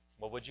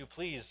Well, would you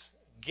please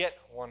get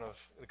one of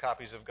the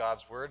copies of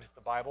God's Word,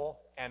 the Bible,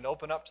 and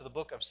open up to the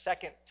book of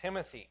 2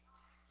 Timothy,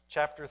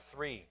 chapter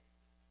 3.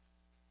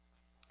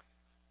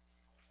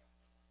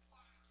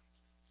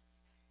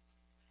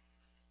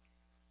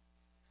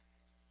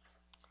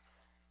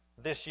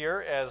 This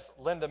year, as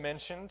Linda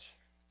mentioned,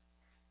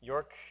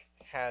 York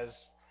has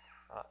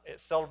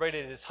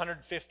celebrated his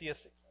 150th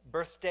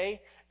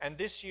birthday, and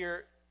this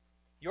year,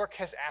 York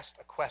has asked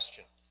a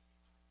question.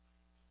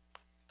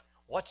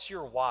 What's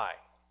your why?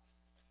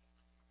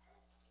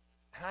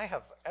 And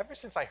ever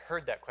since I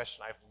heard that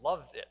question, I've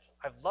loved it.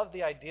 I've loved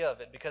the idea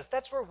of it because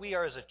that's where we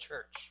are as a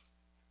church.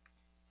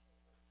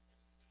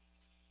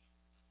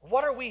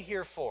 What are we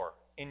here for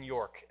in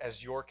York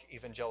as York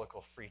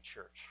Evangelical Free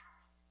Church?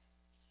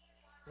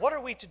 What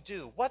are we to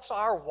do? What's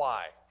our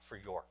why for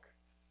York?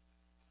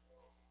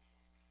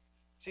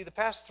 See, the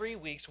past 3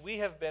 weeks, we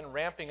have been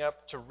ramping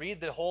up to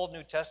read the whole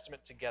New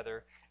Testament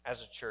together as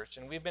a church.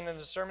 And we've been in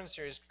a sermon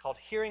series called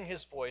Hearing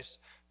His Voice,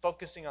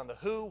 focusing on the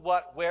who,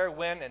 what, where,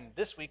 when, and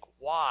this week,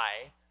 why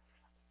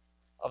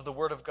of the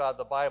Word of God,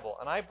 the Bible.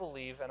 And I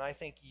believe, and I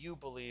think you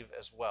believe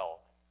as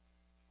well,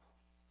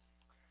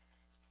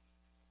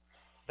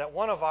 that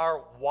one of our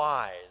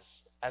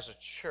whys as a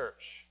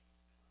church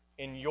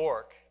in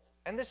York,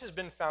 and this has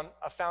been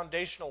a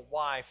foundational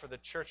why for the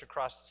church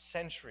across the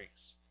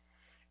centuries,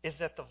 is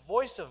that the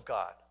voice of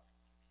God,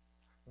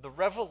 the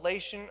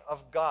revelation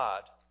of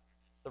God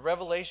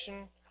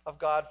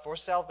for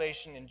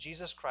salvation in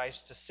Jesus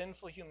Christ to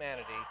sinful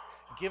humanity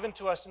given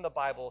to us in the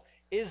Bible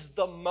is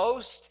the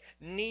most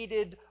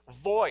needed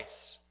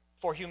voice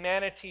for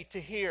humanity to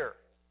hear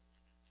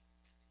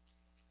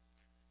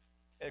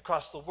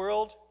across the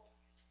world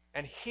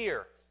and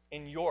here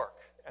in York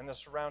and the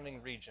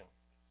surrounding region.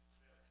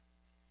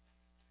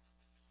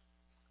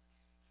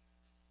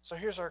 So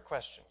here's our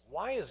question.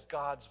 Why is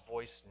God's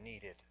voice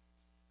needed?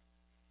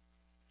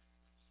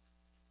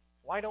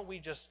 Why don't we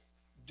just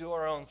do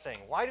our own thing?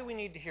 Why do we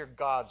need to hear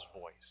God's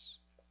voice?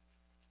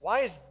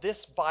 Why is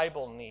this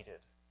Bible needed?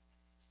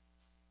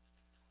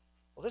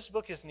 Well, this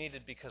book is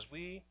needed because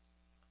we,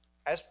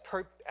 as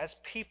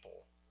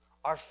people,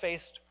 are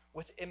faced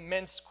with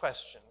immense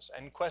questions,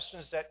 and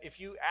questions that if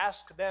you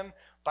ask them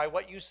by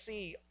what you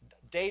see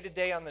day to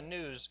day on the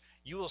news,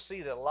 you will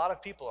see that a lot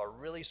of people are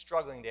really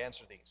struggling to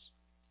answer these.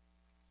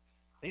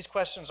 These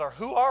questions are,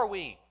 who are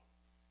we?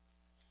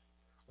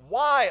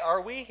 Why are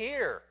we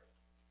here?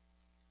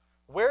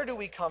 Where do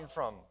we come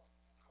from?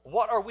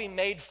 What are we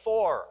made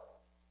for?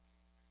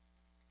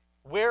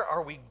 Where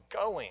are we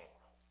going?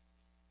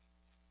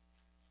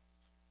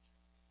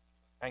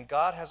 And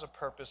God has a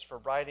purpose for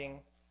writing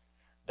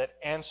that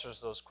answers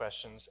those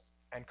questions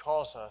and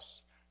calls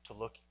us to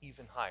look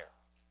even higher.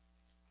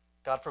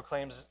 God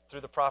proclaims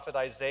through the prophet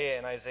Isaiah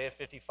in Isaiah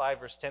 55,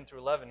 verse 10 through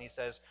 11, he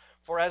says,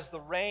 "For as the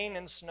rain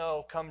and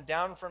snow come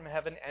down from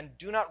heaven and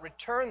do not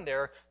return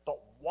there, but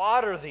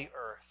water the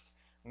earth,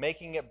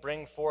 making it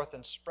bring forth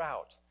and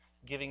sprout,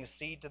 giving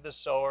seed to the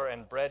sower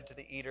and bread to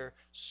the eater,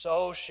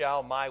 so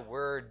shall my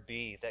word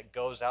be that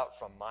goes out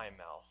from my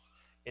mouth.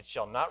 It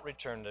shall not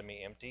return to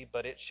me empty,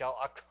 but it shall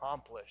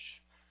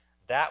accomplish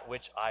that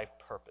which I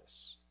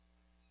purpose,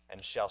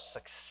 and shall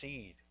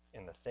succeed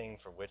in the thing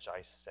for which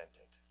I sent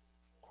it."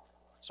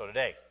 So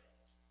today,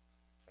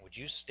 would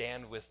you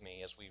stand with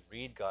me as we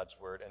read God's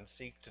Word and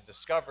seek to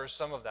discover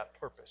some of that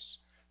purpose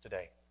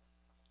today?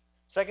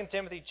 2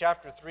 Timothy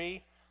chapter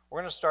 3,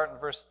 we're going to start in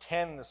verse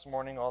 10 this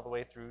morning all the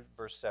way through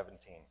verse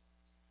 17.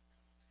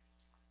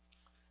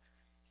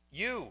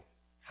 "You,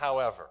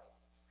 however,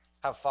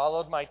 have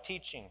followed my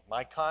teaching,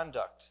 my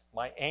conduct,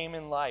 my aim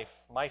in life,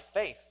 my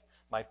faith,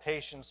 my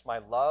patience, my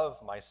love,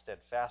 my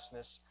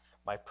steadfastness,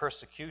 my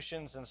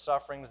persecutions and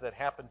sufferings that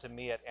happened to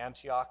me at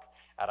Antioch,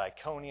 at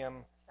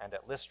Iconium, and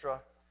at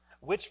Lystra,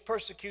 which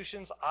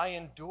persecutions I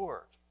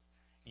endured.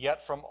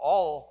 Yet from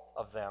all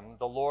of them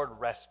the Lord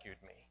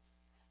rescued me.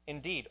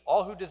 Indeed,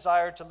 all who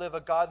desire to live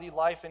a godly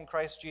life in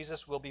Christ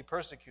Jesus will be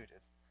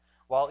persecuted,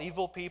 while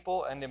evil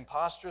people and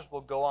impostors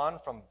will go on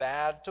from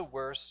bad to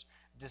worse,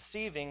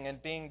 deceiving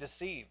and being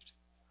deceived.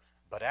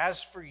 But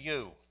as for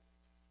you,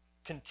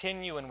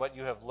 continue in what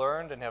you have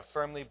learned and have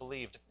firmly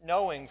believed,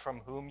 knowing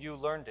from whom you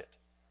learned it,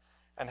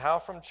 and how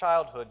from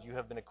childhood you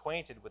have been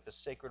acquainted with the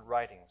sacred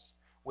writings,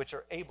 which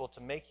are able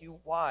to make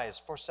you wise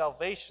for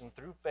salvation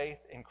through faith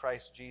in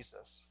Christ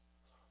Jesus.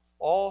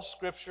 All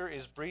Scripture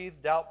is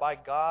breathed out by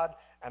God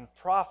and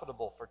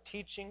profitable for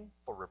teaching,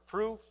 for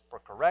reproof, for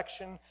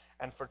correction,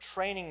 and for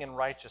training in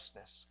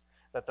righteousness,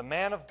 that the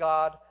man of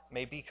God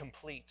may be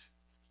complete,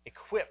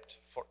 equipped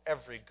for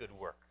every good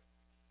work."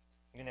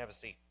 You can have a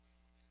seat.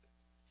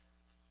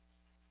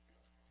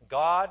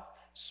 God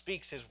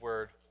speaks His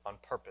word on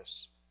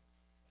purpose.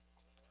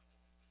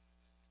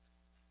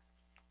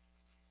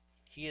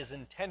 He is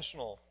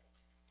intentional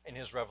in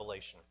His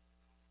revelation.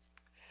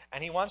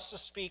 And He wants to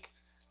speak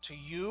to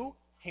you.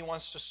 He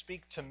wants to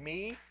speak to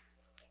me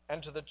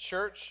and to the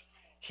church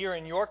here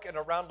in York and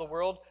around the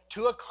world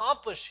to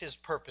accomplish His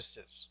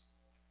purposes.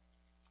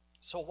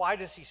 So why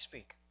does He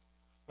speak?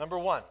 Number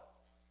one,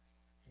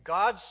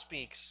 God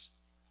speaks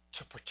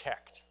to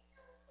protect.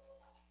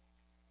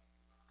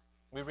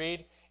 We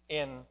read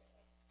in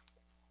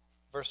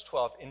verse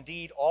 12,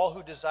 "Indeed, all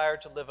who desire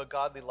to live a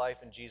godly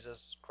life in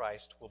Jesus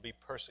Christ will be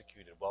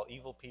persecuted, while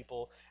evil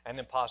people and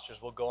impostors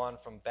will go on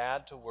from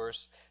bad to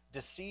worse,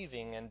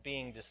 deceiving and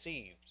being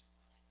deceived.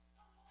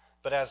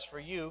 But as for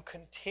you,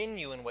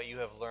 continue in what you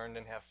have learned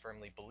and have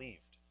firmly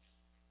believed."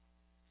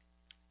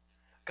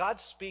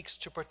 God speaks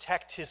to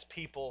protect his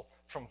people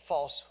from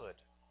falsehood.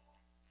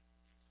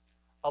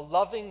 A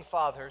loving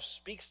father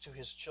speaks to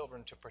his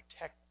children to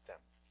protect them.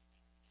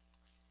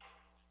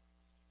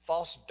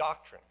 False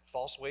doctrine,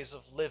 false ways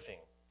of living,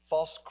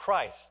 false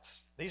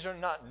Christs, these are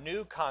not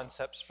new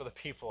concepts for the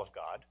people of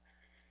God.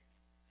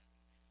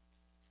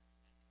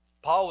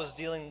 Paul was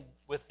dealing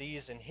with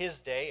these in his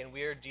day, and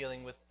we are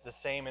dealing with the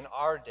same in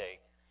our day.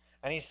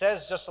 And he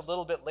says just a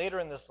little bit later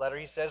in this letter,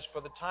 he says,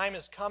 "For the time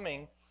is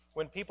coming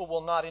when people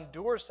will not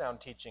endure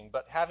sound teaching,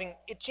 but having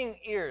itching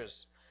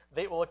ears,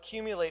 they will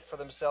accumulate for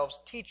themselves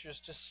teachers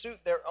to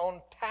suit their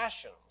own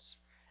passions,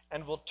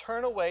 and will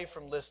turn away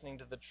from listening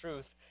to the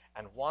truth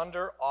and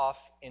wander off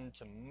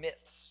into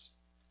myths."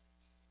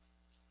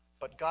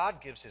 But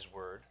God gives his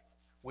word,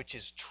 which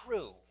is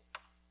true,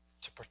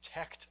 to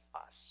protect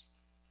us.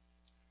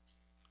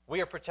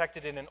 We are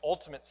protected in an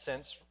ultimate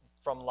sense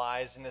from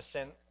lies, in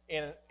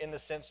the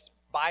sense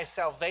by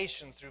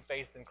salvation through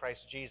faith in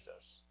Christ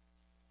Jesus.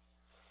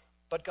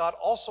 But God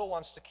also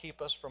wants to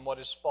keep us from what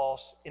is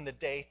false in the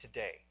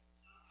day-to-day,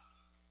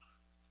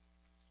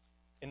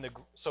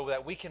 so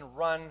that we can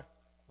run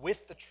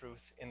with the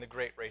truth in the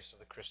great race of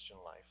the Christian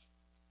life.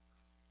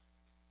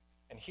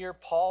 And here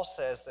Paul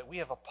says that we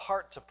have a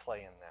part to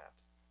play in that.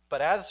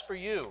 "But as for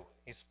you,"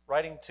 he's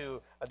writing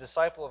to a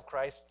disciple of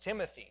Christ,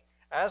 Timothy,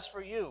 "as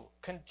for you,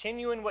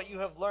 continue in what you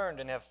have learned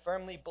and have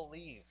firmly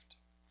believed."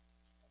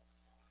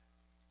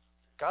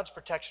 God's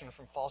protection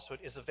from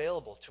falsehood is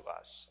available to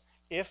us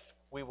if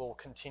we will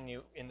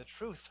continue in the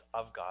truth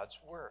of God's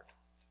word.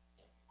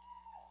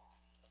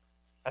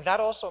 And that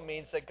also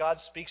means that God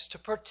speaks to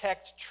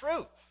protect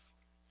truth.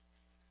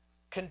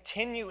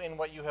 Continue in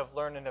what you have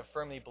learned and have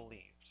firmly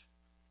believed.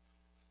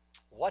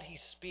 What he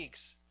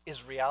speaks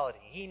is reality.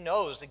 He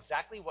knows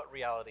exactly what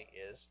reality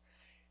is.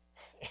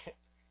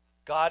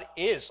 God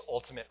is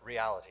ultimate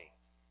reality.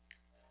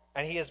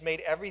 And he has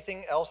made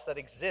everything else that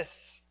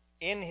exists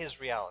in his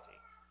reality.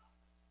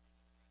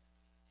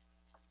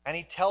 And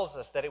he tells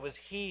us that it was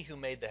he who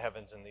made the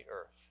heavens and the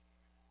earth,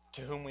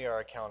 to whom we are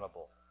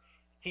accountable.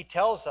 He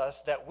tells us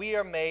that we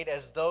are made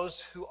as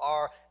those who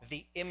are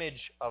the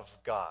image of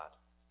God,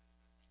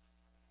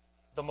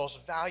 the most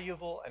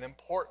valuable and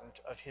important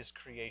of his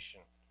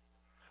creation,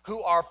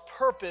 who are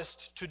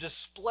purposed to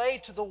display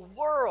to the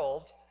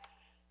world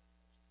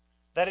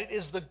that it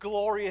is the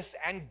glorious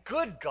and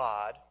good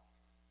God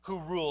who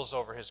rules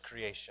over his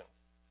creation.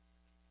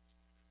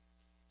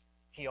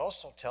 He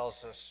also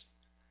tells us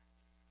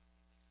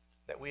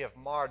that we have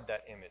marred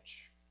that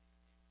image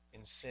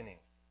in sinning.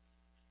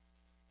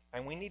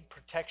 And we need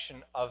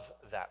protection of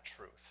that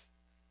truth,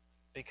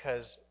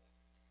 because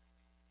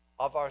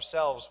of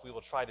ourselves we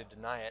will try to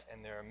deny it,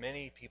 and there are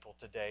many people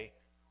today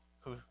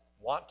who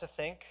want to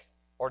think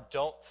or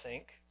don't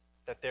think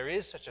that there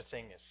is such a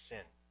thing as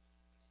sin.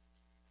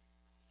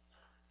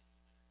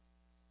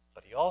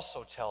 But he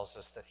also tells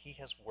us that he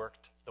has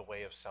worked the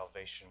way of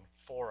salvation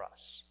for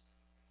us,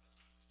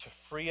 to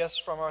free us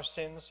from our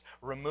sins,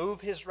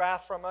 remove his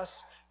wrath from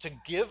us, to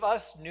give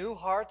us new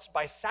hearts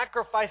by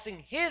sacrificing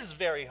his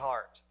very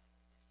heart,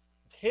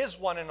 his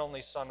one and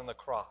only Son on the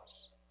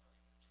cross,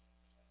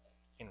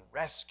 in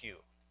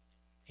rescue.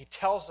 He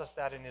tells us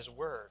that in his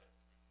word.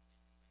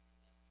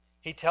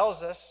 He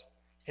tells us,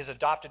 his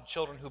adopted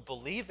children who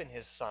believe in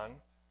his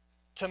Son,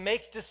 to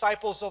make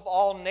disciples of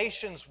all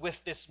nations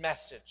with this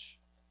message,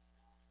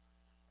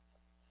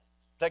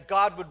 that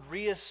God would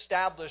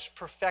reestablish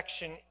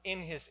perfection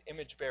in his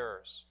image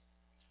bearers.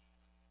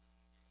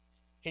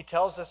 He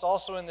tells us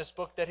also in this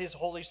book that his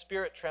Holy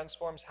Spirit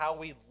transforms how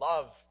we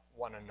love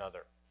one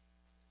another.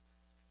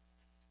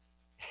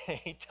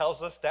 He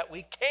tells us that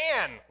we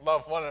can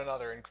love one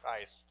another in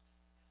Christ,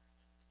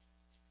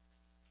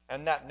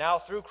 and that now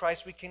through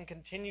Christ we can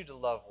continue to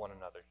love one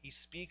another. He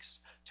speaks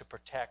to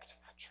protect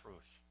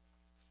truth.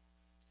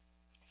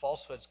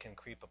 Falsehoods can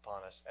creep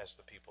upon us as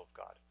the people of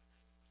God.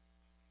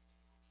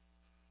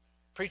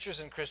 Preachers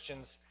and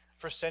Christians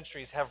for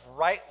centuries have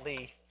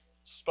rightly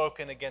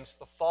spoken against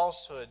the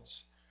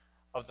falsehoods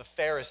of the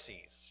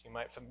Pharisees. You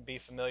might be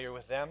familiar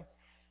with them.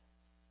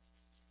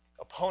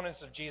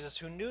 Opponents of Jesus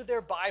who knew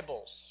their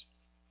Bibles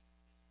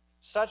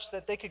such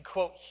that they could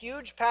quote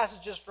huge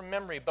passages from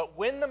memory, but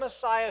when the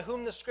Messiah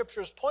whom the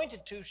Scriptures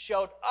pointed to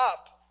showed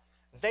up,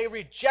 they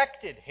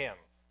rejected him.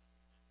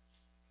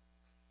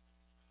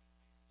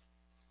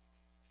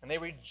 And they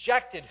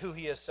rejected who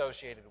he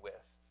associated with.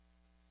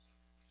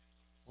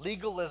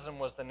 Legalism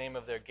was the name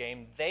of their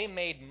game. They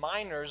made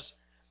minors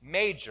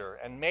major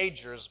and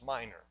majors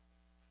minor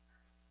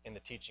in the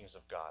teachings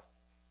of God.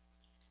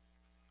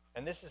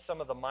 And this is some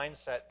of the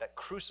mindset that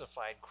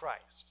crucified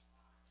Christ.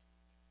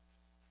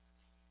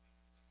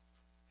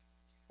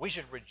 We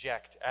should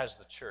reject, as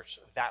the church,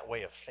 that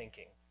way of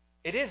thinking.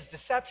 It is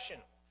deception.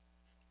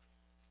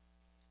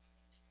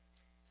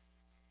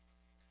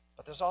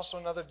 But there's also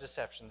another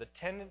deception. The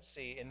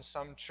tendency in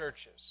some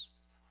churches,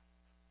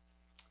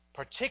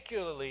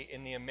 particularly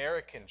in the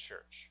American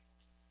church,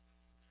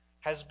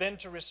 has been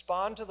to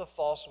respond to the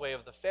false way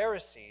of the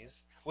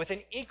Pharisees with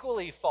an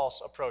equally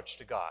false approach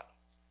to God,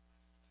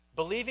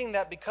 believing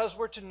that because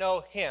we're to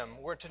know Him,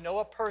 we're to know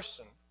a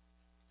person,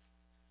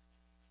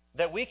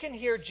 that we can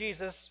hear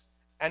Jesus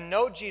and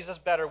know Jesus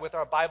better with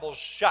our Bibles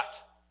shut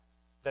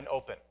than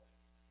open.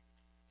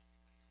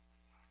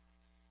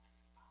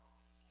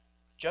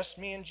 Just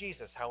me and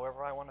Jesus,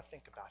 however I want to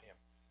think about Him.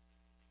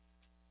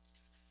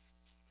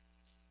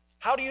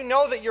 How do you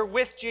know that you're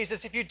with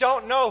Jesus if you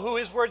don't know who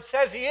His Word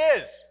says He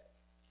is?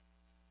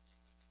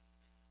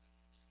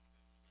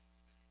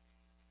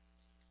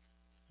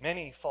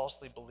 Many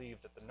falsely believe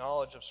that the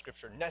knowledge of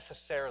Scripture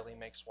necessarily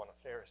makes one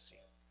a Pharisee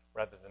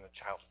rather than a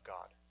child of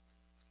God.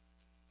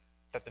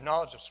 That the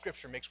knowledge of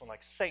Scripture makes one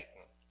like Satan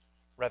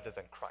rather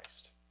than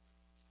Christ.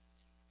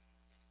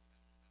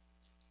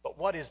 But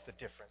what is the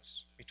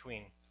difference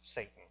between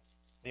Satan,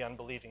 the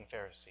unbelieving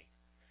Pharisee,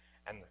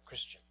 and the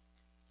Christian?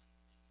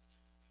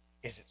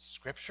 Is it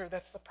Scripture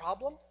that's the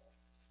problem?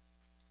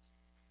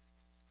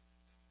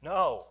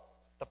 No.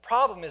 The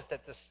problem is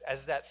that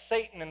that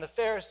Satan and the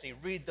Pharisee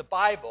read the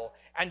Bible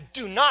and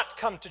do not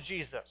come to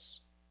Jesus.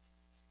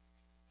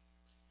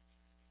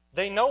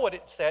 They know what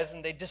it says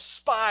and they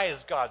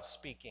despise God's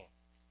speaking.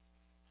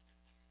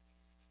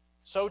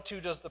 So too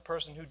does the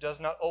person who does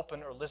not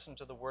open or listen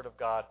to the Word of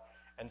God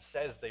and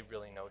says they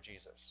really know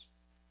Jesus.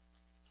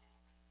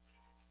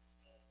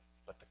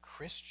 But the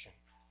Christian,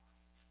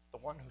 the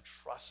one who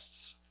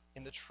trusts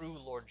in the true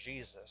Lord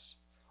Jesus,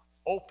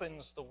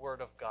 opens the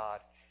Word of God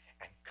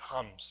and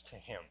comes to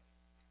Him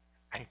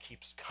and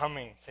keeps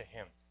coming to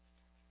Him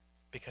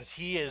because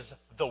He is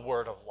the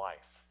Word of life.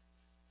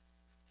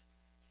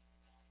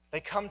 They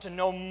come to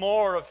know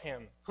more of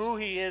Him, who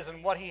He is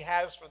and what He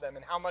has for them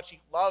and how much He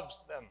loves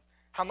them,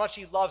 how much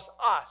He loves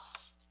us.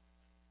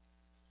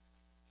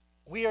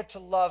 We are to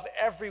love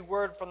every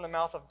word from the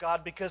mouth of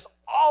God because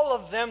all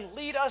of them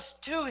lead us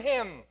to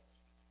Him.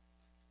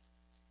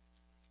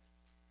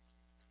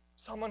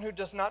 Someone who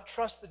does not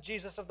trust the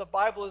Jesus of the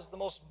Bible is the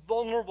most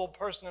vulnerable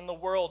person in the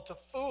world to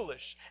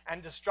foolish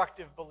and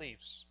destructive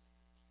beliefs.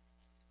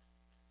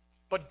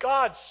 But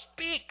God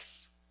speaks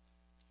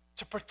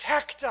to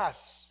protect us.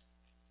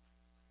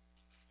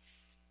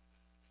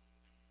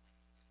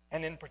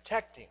 And in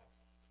protecting,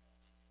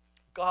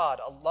 God,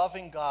 a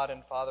loving God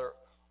and Father,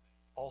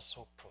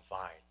 also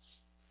provides.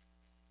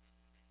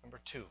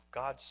 Number 2,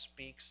 God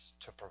speaks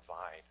to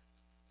provide.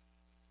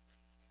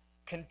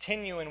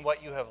 Continue in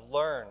what you have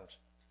learned.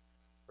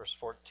 Verse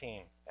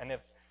 14, and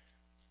have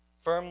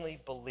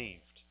firmly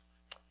believed,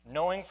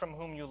 knowing from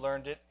whom you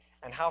learned it,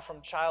 and how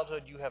from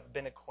childhood you have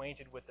been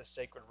acquainted with the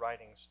sacred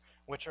writings,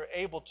 which are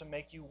able to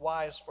make you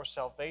wise for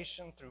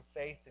salvation through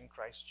faith in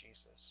Christ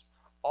Jesus.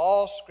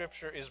 All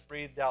Scripture is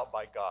breathed out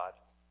by God.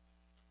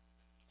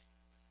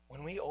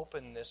 When we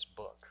open this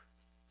book,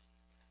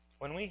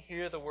 when we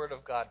hear the Word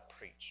of God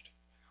preached,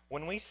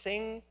 when we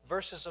sing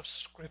verses of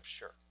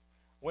Scripture,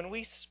 when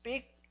we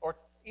speak or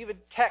even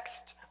text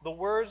the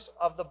words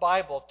of the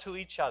Bible to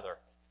each other,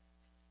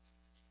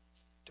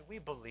 do we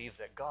believe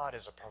that God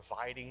is a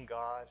providing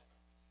God?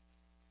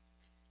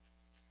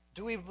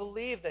 Do we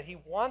believe that He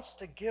wants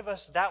to give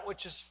us that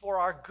which is for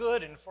our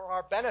good and for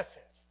our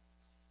benefit?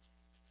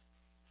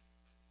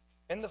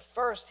 In the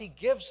first, He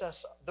gives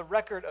us the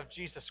record of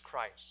Jesus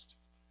Christ,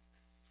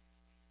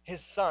 His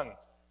Son,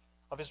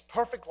 of His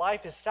perfect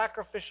life, His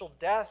sacrificial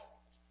death,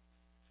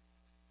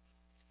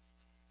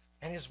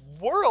 and His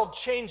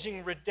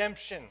world-changing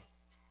redemption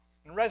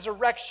and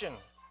resurrection.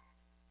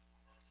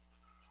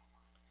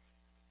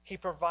 He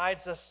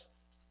provides us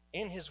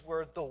in His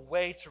Word the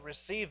way to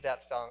receive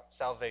that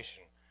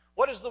salvation.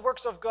 What are the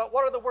works of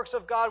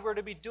God we're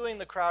to be doing?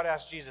 The crowd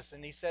asked Jesus,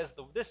 and He says,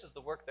 this is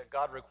the work that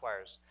God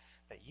requires,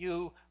 that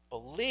you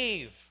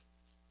believe.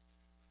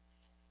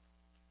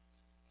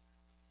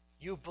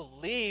 You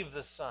believe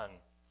the Son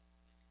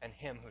and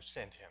Him who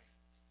sent Him.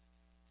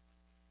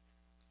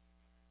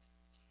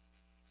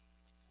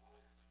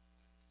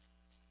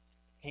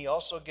 He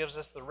also gives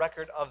us the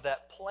record of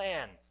that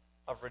plan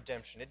of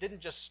redemption. It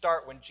didn't just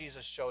start when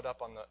Jesus showed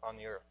up on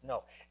the earth.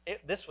 No,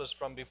 this was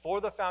from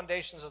before the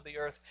foundations of the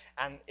earth,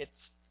 and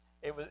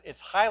it's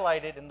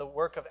highlighted in the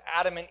work of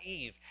Adam and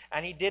Eve.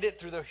 And He did it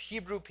through the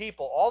Hebrew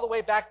people, all the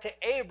way back to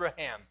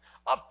Abraham,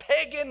 a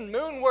pagan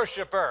moon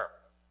worshiper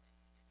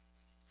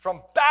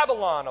from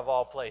Babylon of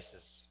all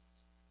places,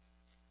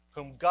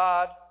 whom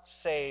God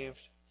saved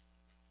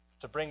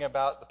to bring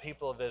about the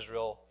people of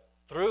Israel,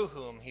 through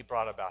whom He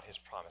brought about His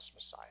promised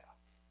Messiah.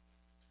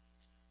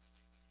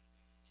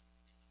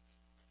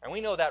 And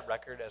we know that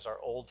record as our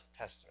Old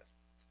Testament,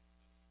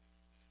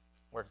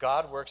 where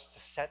God works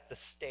to set the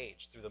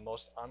stage through the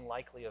most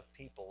unlikely of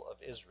people of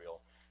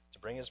Israel to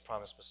bring His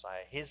promised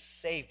Messiah, His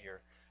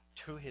Savior,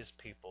 to His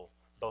people,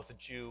 both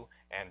Jew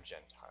and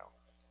Gentile.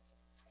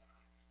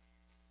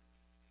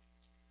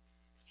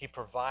 He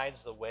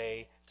provides the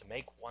way to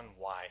make one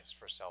wise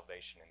for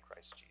salvation in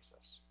Christ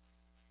Jesus.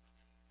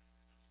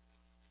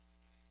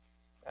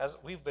 As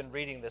we've been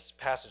reading this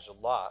passage a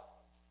lot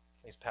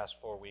these past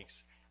 4 weeks,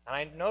 and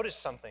I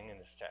noticed something in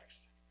this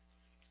text.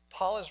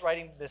 Paul is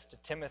writing this to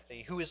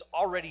Timothy, who is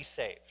already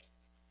saved.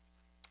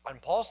 And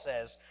Paul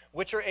says,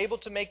 which are able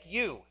to make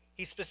you,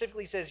 he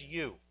specifically says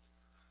you,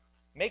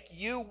 make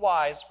you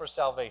wise for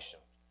salvation.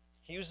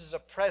 He uses a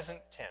present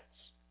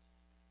tense,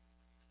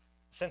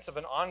 sense of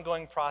an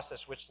ongoing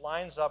process which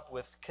lines up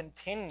with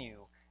continue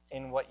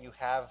in what you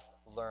have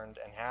learned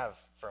and have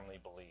firmly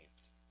believed.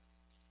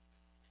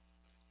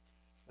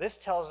 This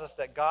tells us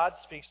that God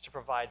speaks to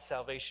provide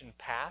salvation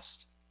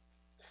past,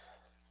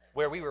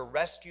 where we were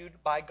rescued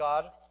by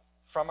God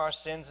from our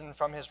sins and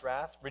from His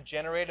wrath,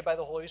 regenerated by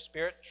the Holy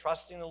Spirit,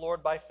 trusting the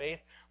Lord by faith,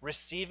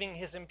 receiving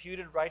His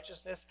imputed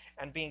righteousness,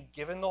 and being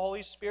given the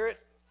Holy Spirit.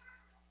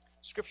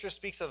 Scripture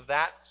speaks of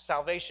that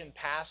salvation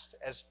past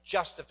as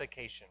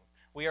justification.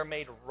 We are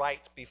made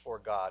right before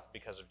God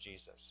because of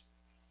Jesus.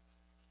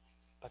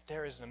 But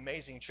there is an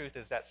amazing truth,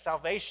 is that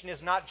salvation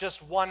is not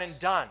just one and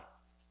done.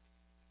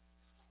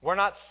 We're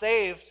not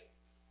saved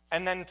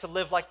and then to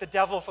live like the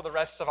devil for the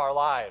rest of our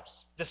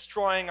lives,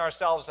 destroying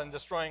ourselves and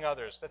destroying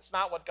others. That's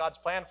not what God's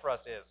plan for us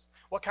is.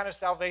 What kind of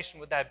salvation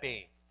would that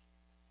be?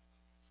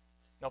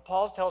 Now,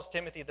 Paul tells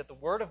Timothy that the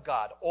Word of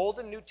God, Old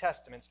and New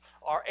Testaments,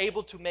 are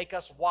able to make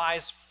us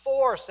wise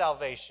for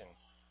salvation.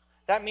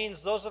 That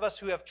means those of us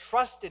who have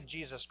trusted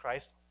Jesus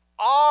Christ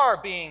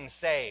are being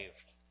saved.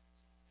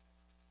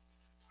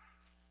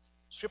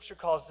 Scripture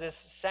calls this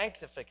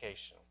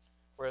sanctification.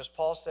 Whereas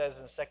Paul says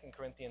in 2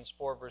 Corinthians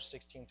 4, verse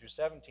 16 through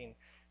 17,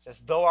 says,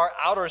 though our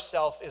outer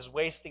self is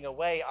wasting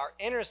away, our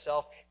inner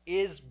self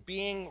is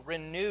being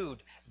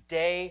renewed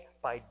day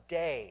by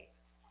day.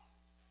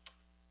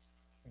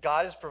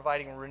 God is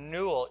providing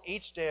renewal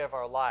each day of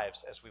our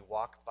lives as we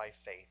walk by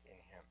faith in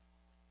Him.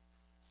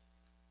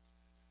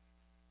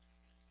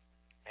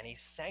 And He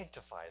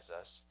sanctifies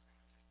us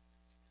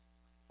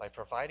by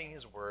providing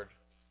His Word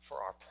for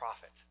our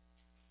profit,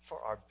 for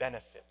our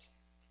benefit.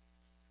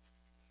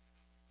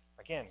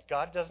 Again,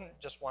 God doesn't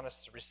just want us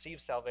to receive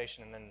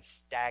salvation and then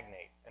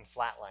stagnate and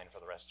flatline for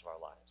the rest of our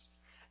lives.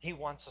 He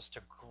wants us to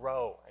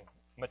grow and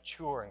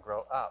mature and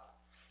grow up.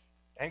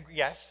 And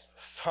yes,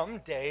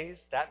 some days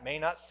that may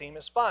not seem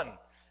as fun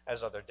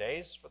as other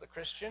days for the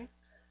Christian.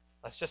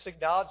 Let's just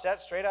acknowledge that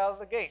straight out of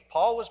the gate.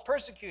 Paul was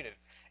persecuted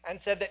and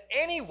said that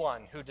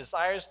anyone who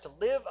desires to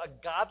live a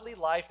godly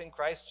life in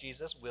Christ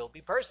Jesus will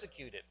be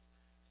persecuted.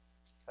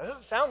 That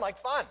doesn't sound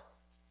like fun.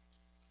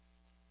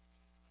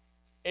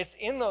 It's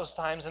in those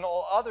times and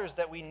all others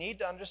that we need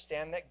to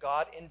understand that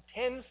God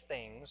intends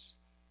things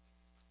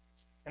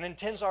and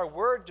intends our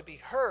word to be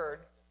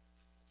heard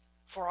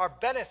for our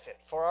benefit,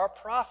 for our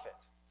profit.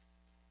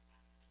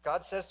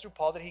 God says through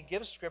Paul that He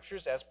gives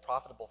Scriptures as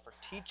profitable for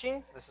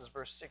teaching. This is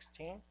verse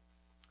 16.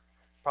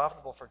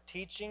 Profitable for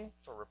teaching,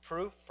 for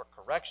reproof, for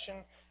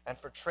correction, and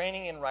for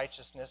training in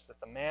righteousness,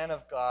 that the man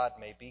of God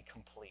may be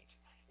complete,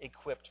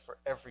 equipped for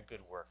every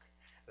good work.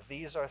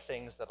 These are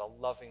things that a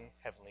loving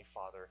Heavenly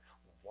Father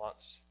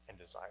wants and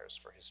desires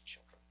for His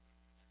children.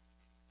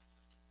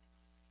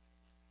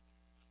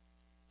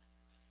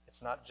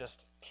 It's not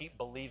just keep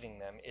believing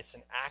them, it's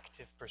an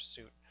active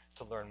pursuit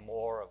to learn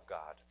more of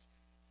God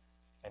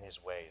and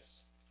His ways,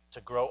 to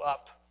grow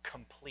up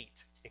complete,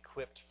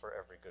 equipped for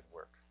every good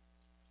work.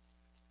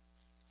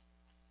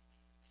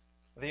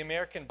 The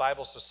American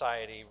Bible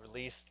Society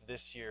released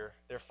this year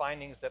their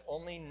findings that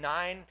only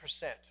 9%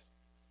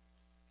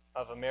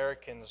 of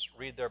Americans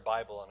read their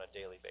Bible on a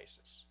daily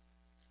basis.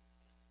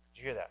 Did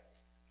you hear that?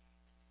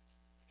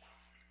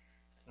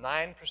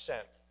 9%.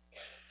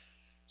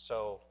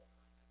 So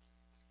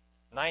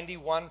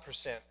 91%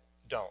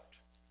 don't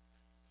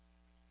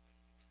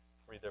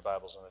read their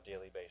Bibles on a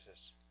daily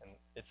basis. And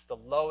it's the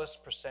lowest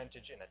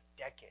percentage in a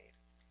decade.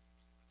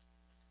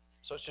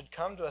 So it should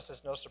come to us as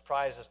no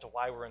surprise as to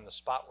why we're in the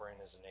spot we're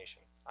in as a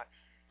nation.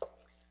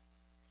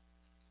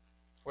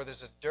 Where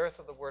there's a dearth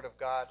of the Word of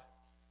God,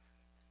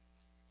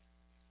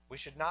 we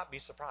should not be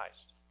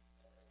surprised.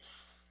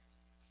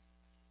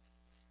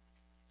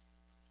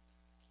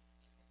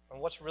 And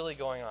what's really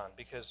going on?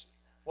 Because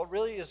what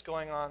really is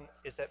going on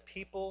is that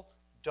people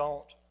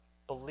don't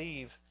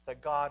believe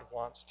that God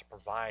wants to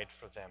provide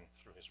for them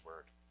through His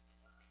Word.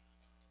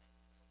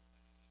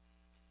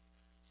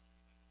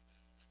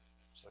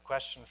 So the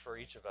question for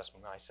each of us,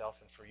 myself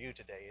and for you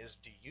today, is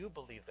do you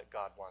believe that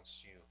God wants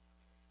you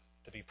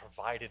to be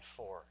provided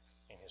for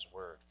in His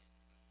Word?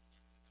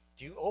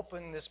 Do you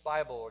open this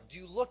Bible, or do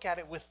you look at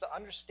it with the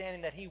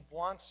understanding that He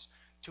wants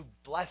to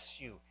bless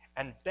you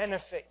and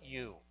benefit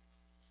you?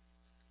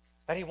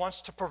 That He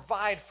wants to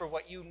provide for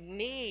what you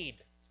need?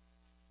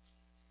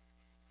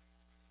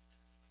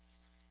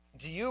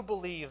 Do you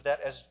believe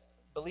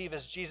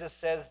as Jesus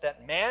says,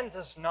 that man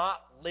does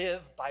not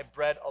live by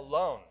bread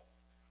alone?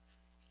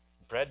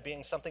 Bread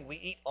being something we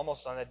eat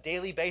almost on a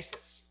daily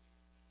basis,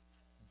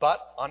 but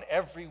on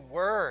every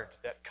word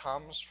that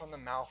comes from the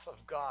mouth of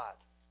God.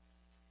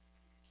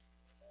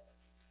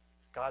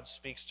 God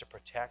speaks to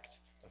protect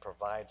and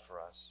provide for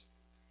us.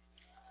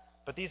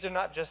 But these are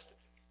not just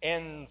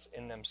ends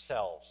in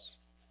themselves.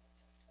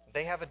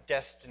 They have a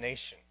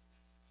destination.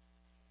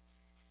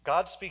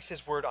 God speaks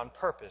His word on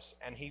purpose,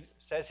 and He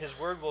says His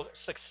word will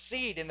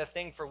succeed in the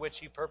thing for which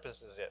He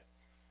purposes it.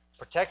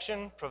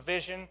 Protection,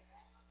 provision,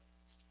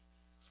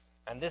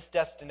 and this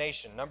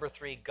destination. Number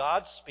 3,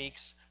 God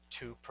speaks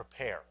to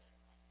prepare.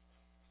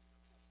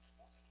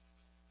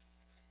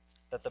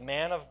 That the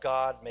man of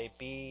God may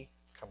be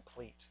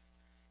complete,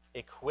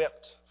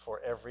 equipped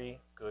for every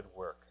good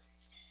work.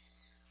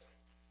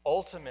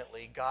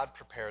 Ultimately, God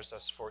prepares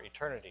us for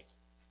eternity.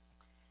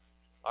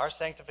 Our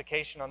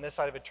sanctification on this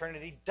side of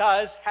eternity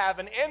does have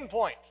an end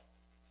point.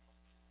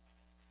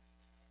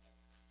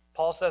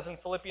 Paul says in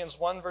Philippians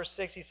 1 verse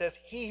 6, he says,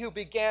 "He who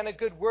began a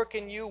good work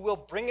in you will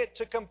bring it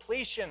to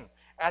completion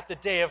at the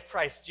day of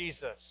Christ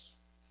Jesus."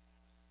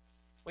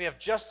 We have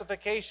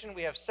justification,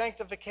 we have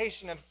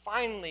sanctification, and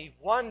finally,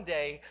 one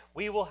day,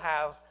 we will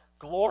have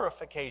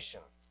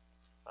glorification.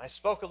 I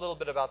spoke a little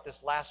bit about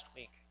this last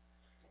week,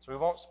 so we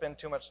won't spend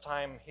too much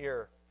time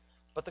here.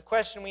 But the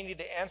question we need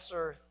to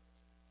answer,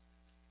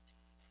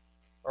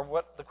 or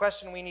what the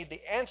question we need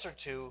the answer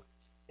to,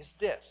 is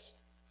this.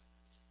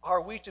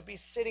 Are we to be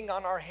sitting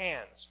on our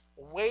hands,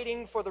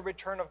 waiting for the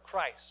return of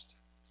Christ?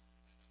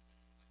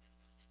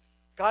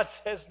 God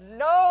says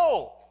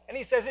no! And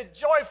He says it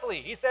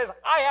joyfully. He says,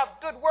 I have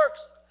good works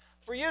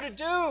for you to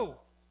do.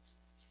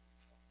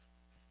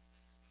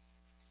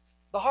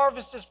 The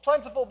harvest is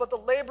plentiful, but the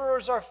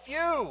laborers are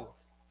few.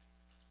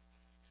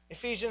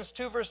 Ephesians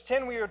 2 verse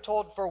 10, we are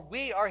told, "For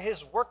we are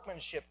His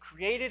workmanship,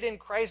 created in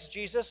Christ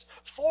Jesus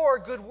for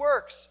good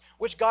works,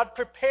 which God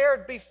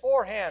prepared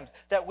beforehand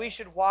that we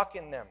should walk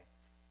in them."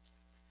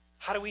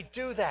 How do we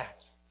do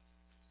that?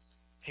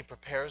 He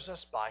prepares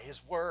us by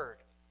His Word.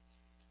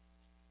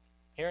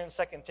 Here in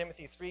 2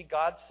 Timothy 3,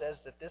 God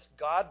says that this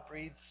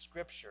God-breathed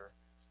Scripture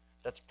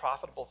that's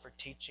profitable for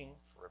teaching,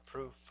 for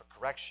reproof, for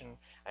correction,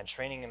 and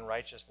training in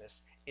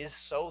righteousness is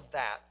so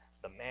that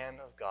the man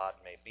of God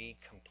may be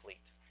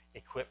complete,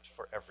 equipped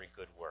for every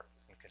good work.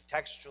 And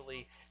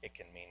contextually, it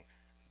can mean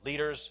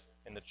leaders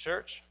in the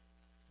church,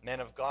 men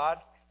of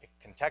God.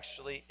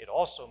 Contextually, it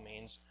also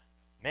means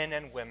men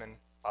and women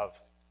of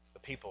the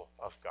people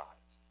of God.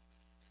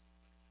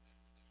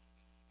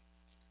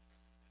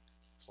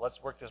 So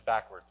let's work this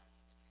backward.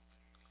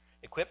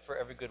 Equipped for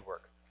every good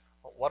work.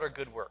 What are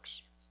good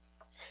works?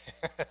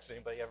 Has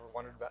anybody ever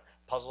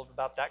puzzled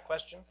about that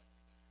question?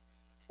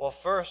 Well,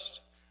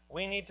 first,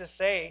 we need to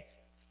say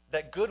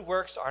that good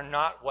works are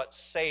not what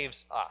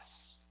saves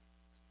us.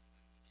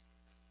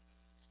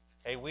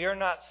 Okay, we are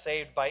not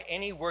saved by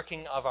any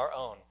working of our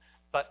own,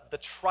 but the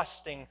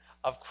trusting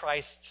of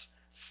Christ's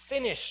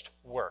finished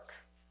work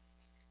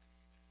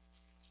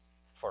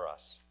for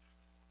us.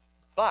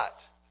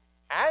 But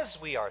as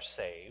we are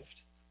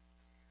saved,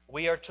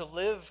 we are to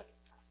live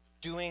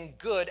doing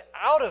good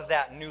out of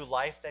that new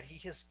life that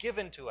He has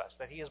given to us,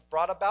 that He has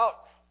brought about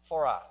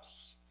for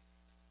us.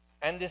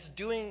 And this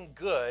doing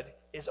good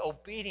is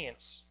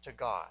obedience to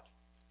God.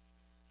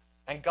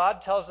 And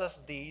God tells us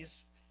these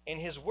in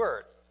His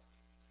Word.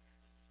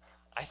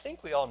 I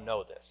think we all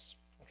know this.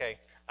 Okay?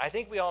 I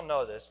think we all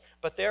know this,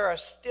 but there are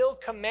still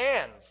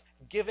commands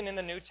given in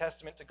the New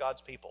Testament to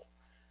God's people.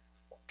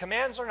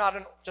 Commands are not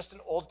just an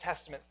Old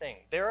Testament thing.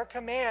 There are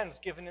commands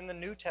given in the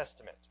New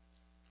Testament.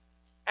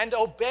 And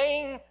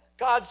obeying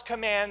God's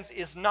commands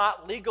is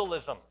not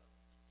legalism.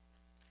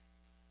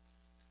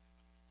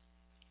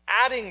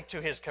 Adding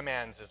to His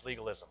commands is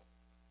legalism.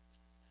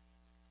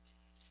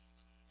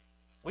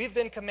 We've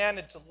been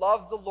commanded to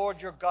love the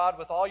Lord your God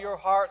with all your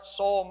heart,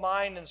 soul,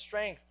 mind, and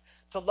strength,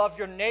 to love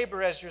your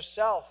neighbor as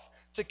yourself,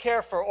 to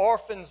care for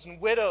orphans and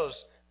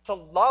widows, to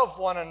love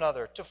one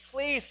another, to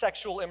flee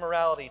sexual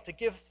immorality, to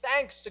give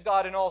thanks to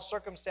God in all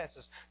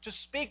circumstances, to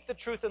speak the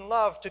truth in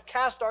love, to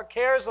cast our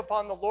cares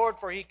upon the Lord,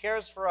 for He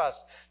cares for us,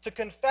 to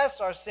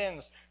confess our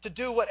sins, to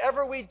do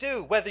whatever we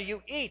do, whether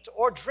you eat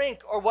or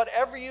drink or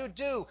whatever you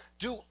do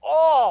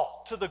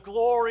all to the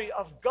glory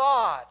of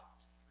God,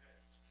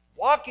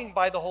 walking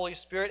by the Holy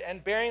Spirit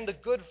and bearing the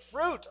good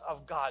fruit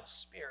of God's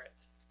Spirit.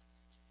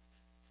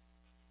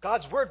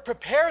 God's Word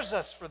prepares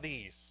us for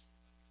these.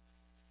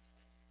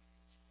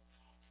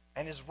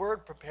 And His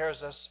Word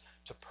prepares us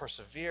to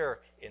persevere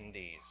in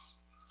these,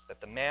 that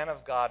the man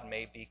of God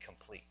may be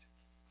complete.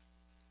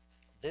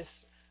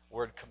 This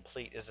word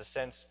complete is a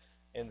sense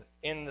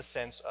in the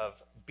sense of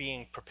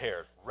being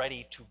prepared,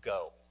 ready to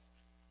go.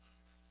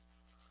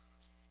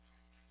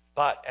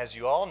 But as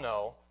you all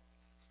know,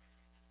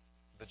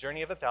 the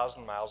journey of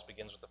 1,000 miles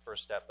begins with the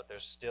first step, but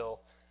there's still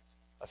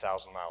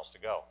 1,000 miles to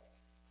go.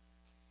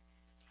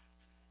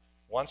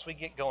 Once we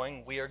get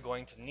going, we are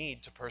going to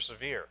need to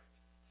persevere.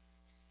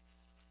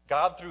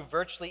 God, through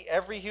virtually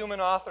every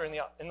human author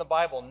in the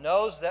Bible,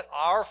 knows that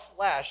our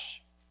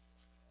flesh,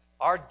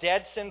 our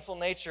dead sinful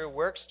nature,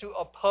 works to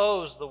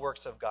oppose the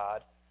works of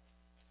God.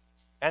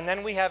 And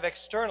then we have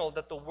external,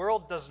 that the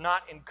world does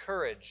not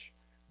encourage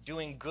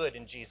doing good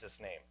in Jesus'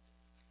 name.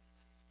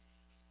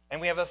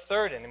 And we have a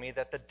third enemy,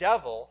 that the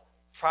devil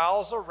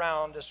prowls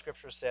around, as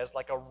Scripture says,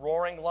 like a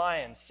roaring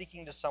lion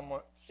seeking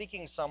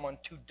someone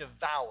to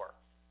devour.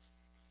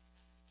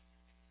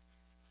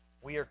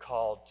 We are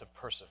called to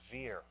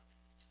persevere.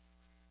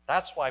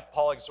 That's why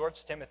Paul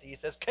exhorts Timothy. He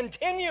says,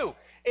 continue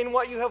in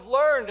what you have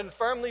learned and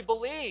firmly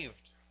believed.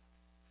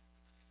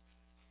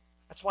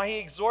 That's why he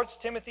exhorts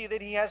Timothy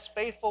that he has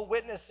faithful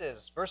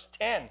witnesses. Verse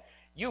 10,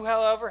 you,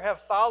 however, have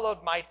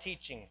followed my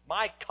teaching,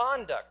 my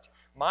conduct,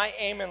 my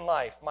aim in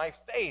life, my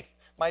faith,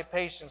 my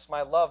patience,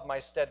 my love, my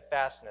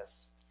steadfastness.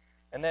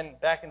 And then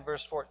back in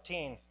verse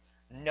 14,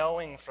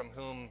 knowing from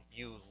whom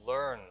you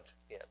learned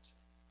it.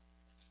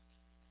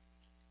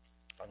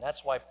 And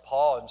that's why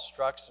Paul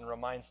instructs and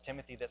reminds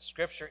Timothy that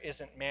Scripture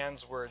isn't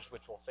man's words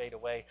which will fade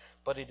away,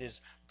 but it is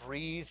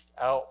breathed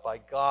out by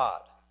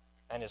God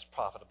and is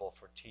profitable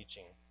for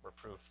teaching,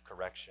 reproof,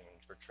 correction,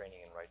 and for training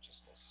in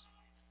righteousness.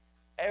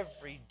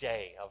 Every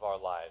day of our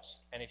lives,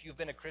 and if you've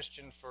been a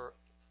Christian for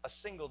a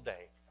single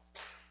day,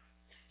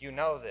 you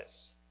know this.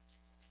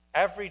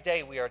 Every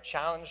day we are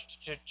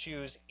challenged to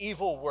choose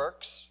evil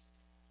works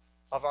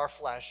of our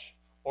flesh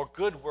or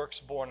good works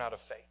born out of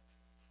faith.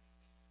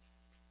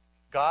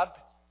 God,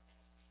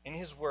 in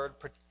His Word,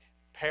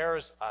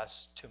 prepares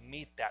us to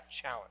meet that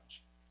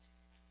challenge.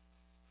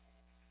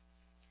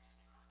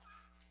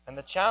 And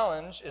the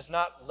challenge is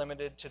not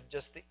limited to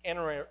just the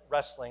inner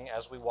wrestling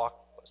as we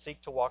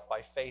seek to walk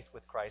by faith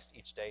with Christ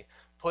each day,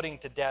 putting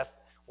to death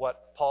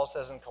what Paul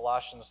says in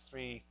Colossians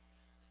 3,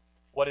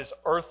 what is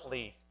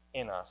earthly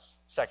in us: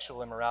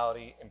 sexual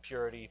immorality,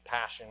 impurity,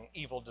 passion,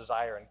 evil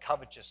desire, and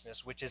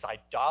covetousness, which is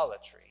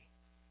idolatry.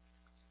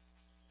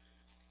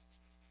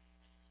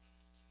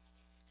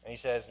 And he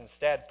says,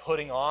 instead,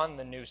 putting on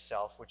the new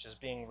self, which is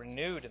being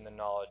renewed in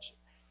knowledge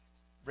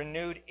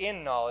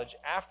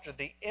after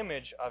the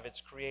image of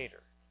its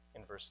creator,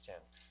 in verse 10.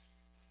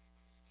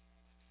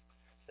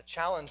 The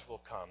challenge will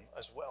come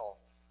as well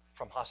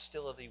from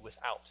hostility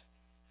without.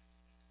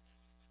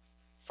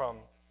 From,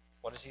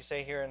 what does he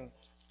say here in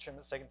 2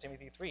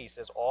 Timothy 3? He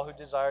says, all who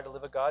desire to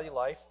live a godly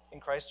life in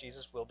Christ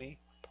Jesus will be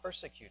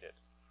persecuted.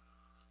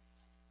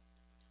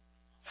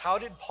 How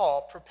did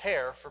Paul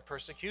prepare for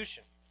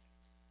persecution?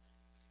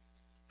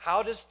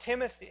 How is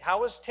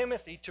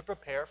Timothy to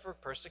prepare for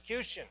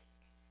persecution?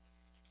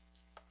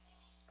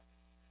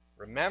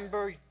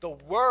 Remember the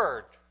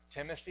Word,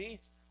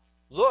 Timothy.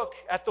 Look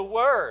at the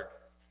Word.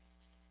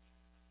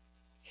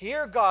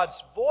 Hear God's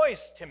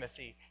voice,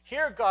 Timothy.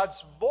 Hear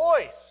God's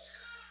voice,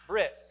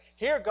 Britt.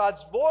 Hear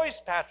God's voice,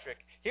 Patrick.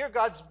 Hear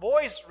God's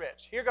voice,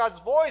 Rich. Hear God's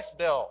voice,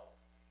 Bill.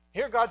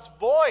 Hear God's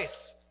voice,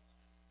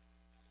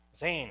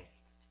 Zane.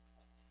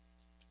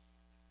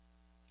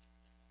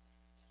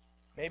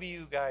 Maybe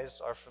you guys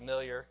are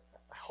familiar.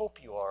 I hope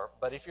you are,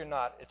 but if you're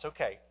not, it's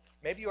okay.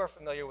 Maybe you are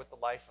familiar with the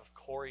life of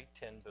Corrie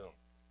ten Boom,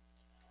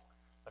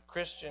 a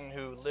Christian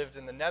who lived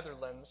in the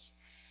Netherlands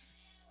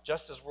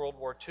just as World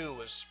War II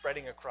was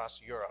spreading across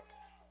Europe.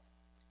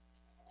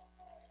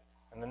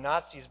 And the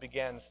Nazis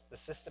began the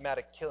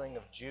systematic killing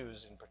of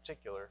Jews in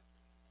particular,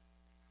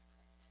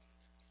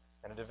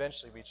 and it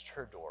eventually reached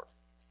her door.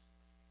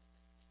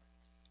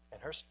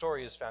 And her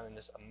story is found in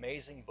this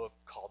amazing book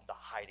called The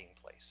Hiding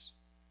Place.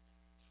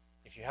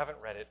 If you haven't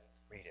read it,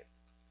 read it.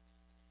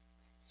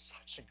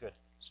 Such a good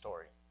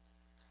story.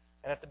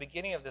 And at the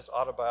beginning of this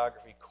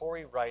autobiography,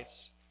 Corrie writes,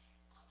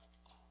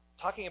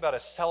 talking about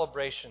a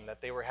celebration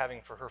that they were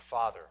having for her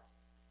father.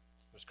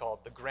 It was called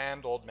The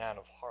Grand Old Man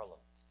of Haarlem.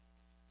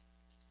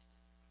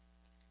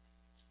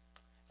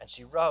 And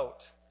she wrote,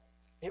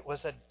 it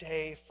was a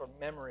day for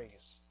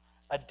memories,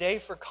 a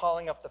day for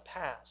calling up the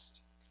past.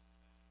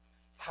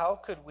 How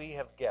could we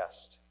have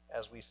guessed,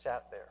 as we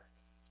sat there,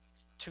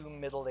 two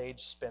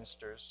middle-aged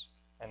spinsters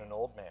and an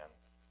old man,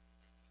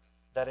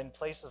 that in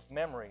place of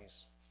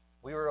memories,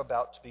 we were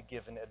about to be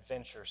given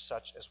adventure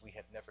such as we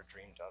had never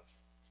dreamed of.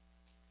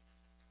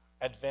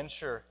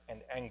 Adventure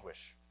and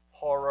anguish,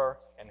 horror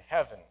and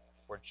heaven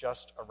were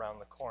just around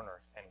the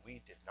corner, and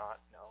we did not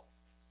know.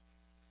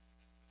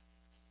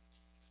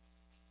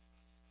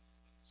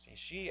 See,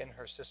 she and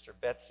her sister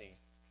Betsy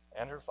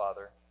and her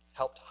father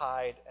helped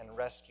hide and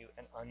rescue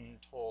an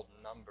untold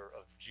number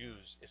of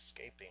Jews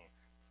escaping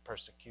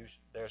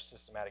persecution, their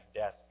systematic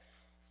death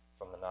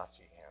from the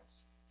Nazi hands.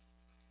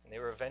 And they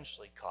were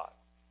eventually caught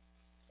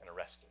and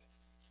arrested.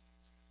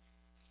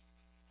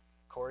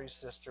 Corrie's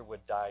sister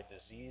would die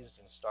diseased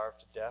and starved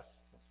to death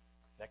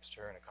next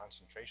to her in a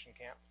concentration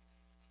camp.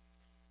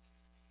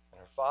 And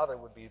her father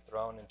would be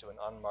thrown into an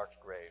unmarked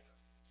grave.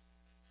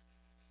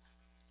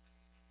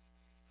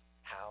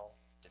 How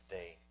did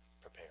they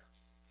prepare?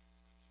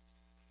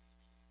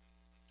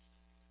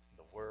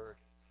 The Word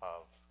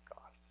of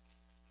God.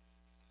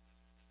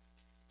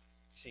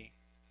 See,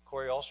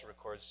 Corrie also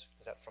records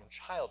that from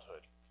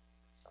childhood,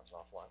 sounds an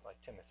awful lot like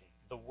Timothy,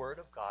 the Word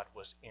of God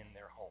was in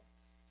their home,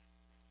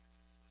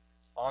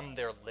 on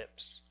their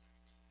lips.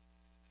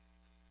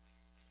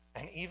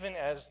 And even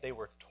as they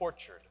were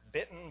tortured,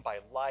 bitten by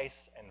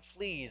lice and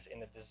fleas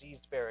in a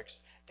diseased barracks,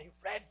 they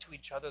read to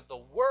each other the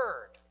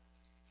Word,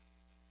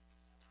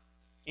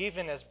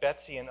 even as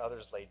Betsy and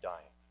others lay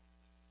dying.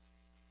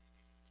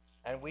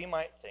 And we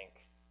might think,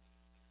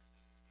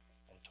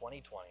 in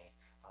 2020,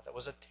 that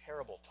was a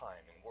terrible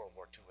time in World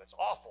War II. It's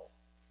awful.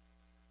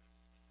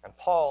 And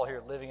Paul,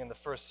 here living in the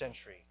first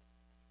century,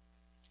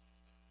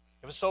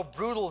 it was so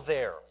brutal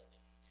there.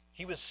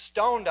 He was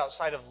stoned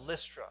outside of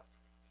Lystra.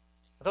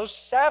 Those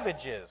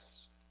savages.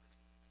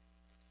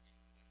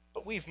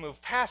 But we've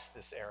moved past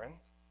this, Aaron.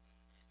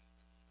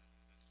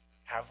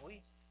 Have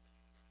we?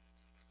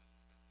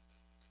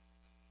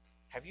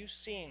 Have you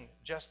seen,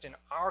 just in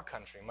our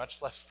country, much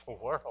less the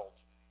world,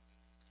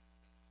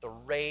 the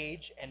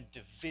rage and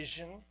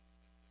division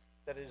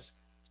that is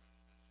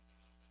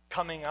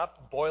coming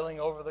up, boiling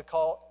over the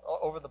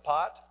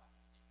pot?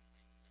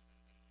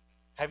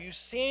 Have you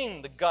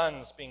seen the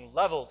guns being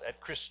leveled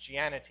at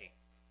Christianity?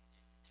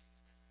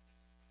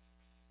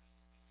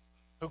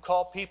 Who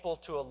call people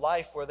to a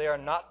life where they are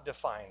not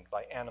defined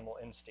by animal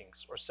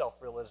instincts or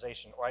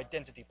self-realization or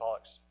identity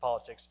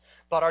politics,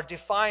 but are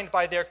defined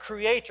by their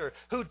Creator,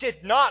 who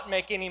did not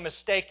make any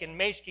mistake in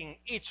making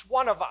each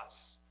one of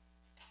us.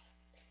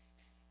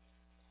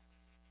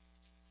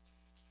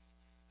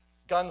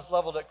 Guns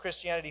leveled at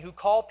Christianity, who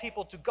call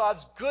people to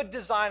God's good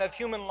design of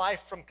human life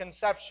from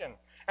conception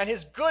and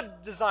His good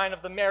design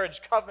of the marriage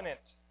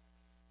covenant,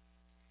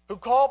 who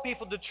call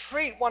people to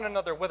treat one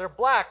another, whether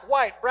black,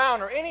 white,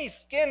 brown, or any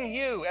skin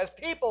hue, as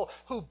people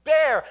who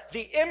bear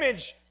the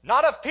image,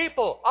 not of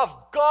people, of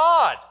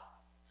God.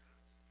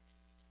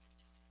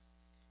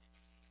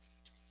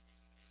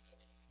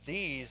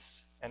 These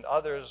and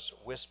others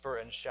whisper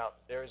and shout,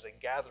 there is a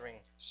gathering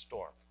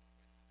storm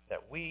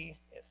that we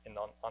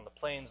on the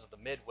plains of the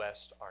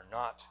Midwest are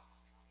not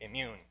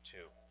immune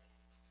to.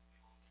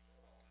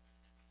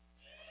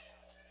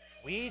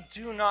 We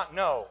do not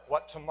know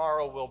what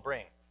tomorrow will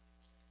bring.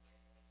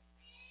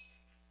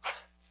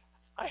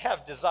 I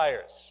have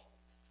desires.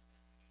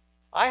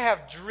 I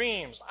have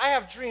dreams. I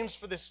have dreams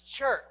for this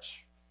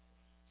church.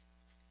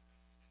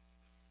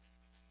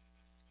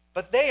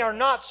 But they are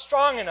not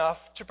strong enough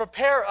to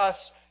prepare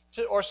us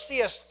to, or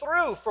see us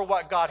through for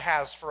what God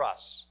has for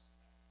us.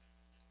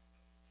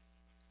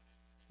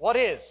 What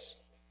is?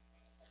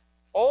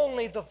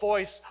 Only the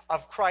voice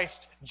of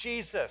Christ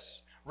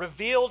Jesus,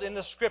 revealed in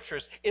the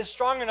Scriptures, is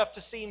strong enough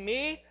to see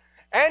me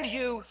and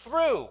you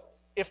through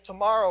if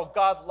tomorrow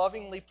God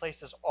lovingly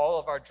places all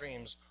of our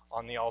dreams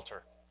on the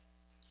altar.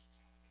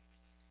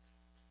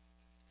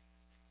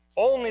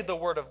 Only the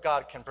Word of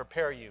God can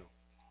prepare you.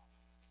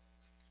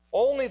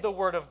 Only the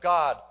Word of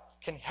God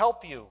can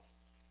help you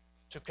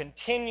to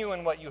continue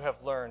in what you have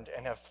learned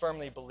and have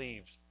firmly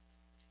believed,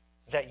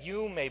 that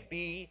you may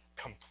be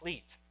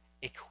complete,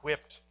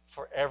 equipped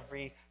for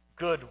every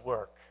good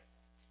work,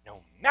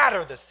 no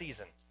matter the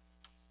season.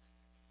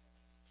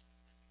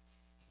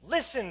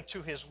 Listen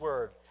to His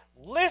Word.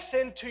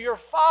 Listen to your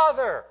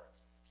Father.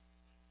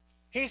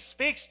 He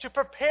speaks to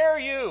prepare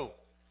you,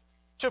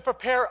 to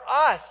prepare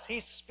us.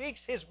 He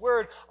speaks His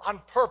Word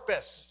on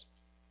purpose.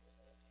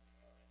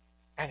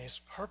 And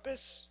His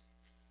purpose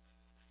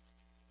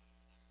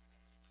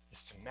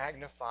is to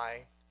magnify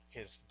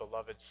His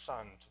beloved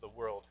Son to the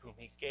world, whom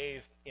He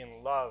gave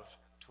in love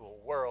to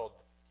a world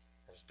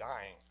as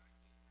dying,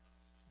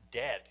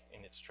 dead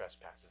in its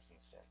trespasses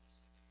and sins.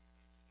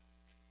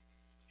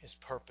 His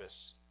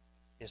purpose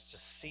is to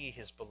see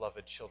His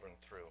beloved children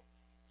through.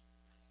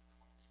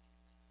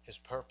 His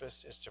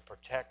purpose is to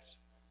protect,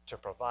 to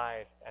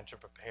provide, and to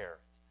prepare.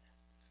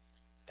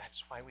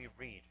 That's why we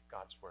read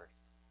God's Word.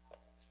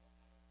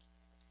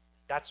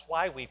 That's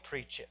why we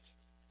preach it.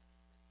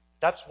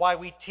 That's why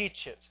we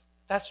teach it.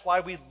 That's why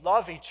we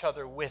love each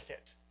other with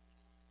it.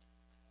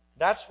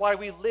 That's why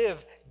we live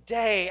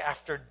day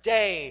after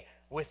day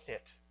with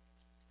it.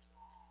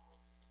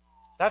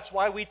 That's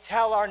why we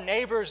tell our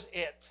neighbors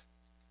it.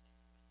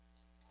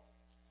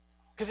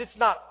 Because it's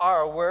not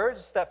our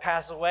words that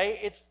pass away,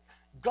 it's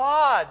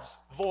God's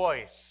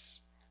voice.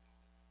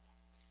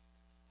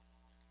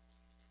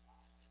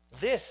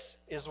 This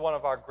is one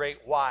of our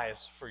great whys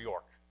for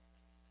York.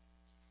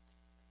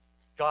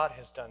 God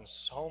has done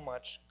so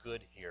much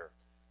good here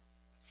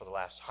for the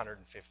last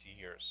 150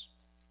 years.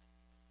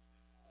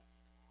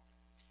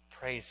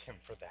 Praise Him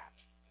for that.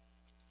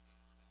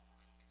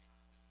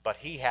 But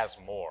He has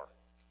more.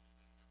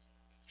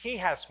 He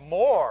has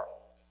more.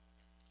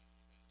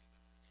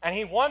 And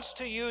He wants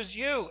to use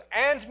you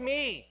and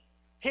me,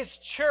 His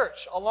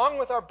church, along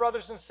with our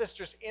brothers and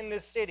sisters in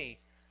this city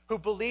who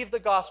believe the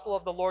gospel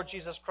of the Lord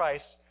Jesus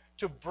Christ,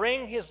 to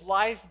bring His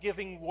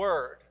life-giving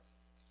Word,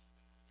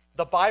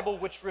 the Bible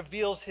which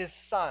reveals His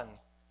Son,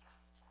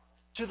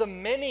 to the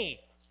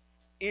many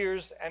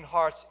ears and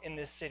hearts in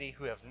this city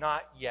who have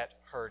not yet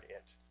heard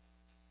it.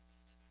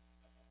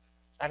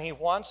 And He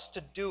wants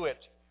to do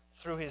it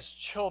through His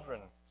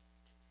children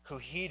who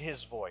heed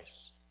His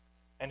voice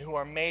and who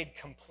are made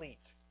complete,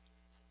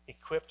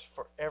 equipped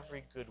for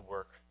every good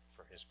work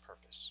for His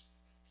purpose.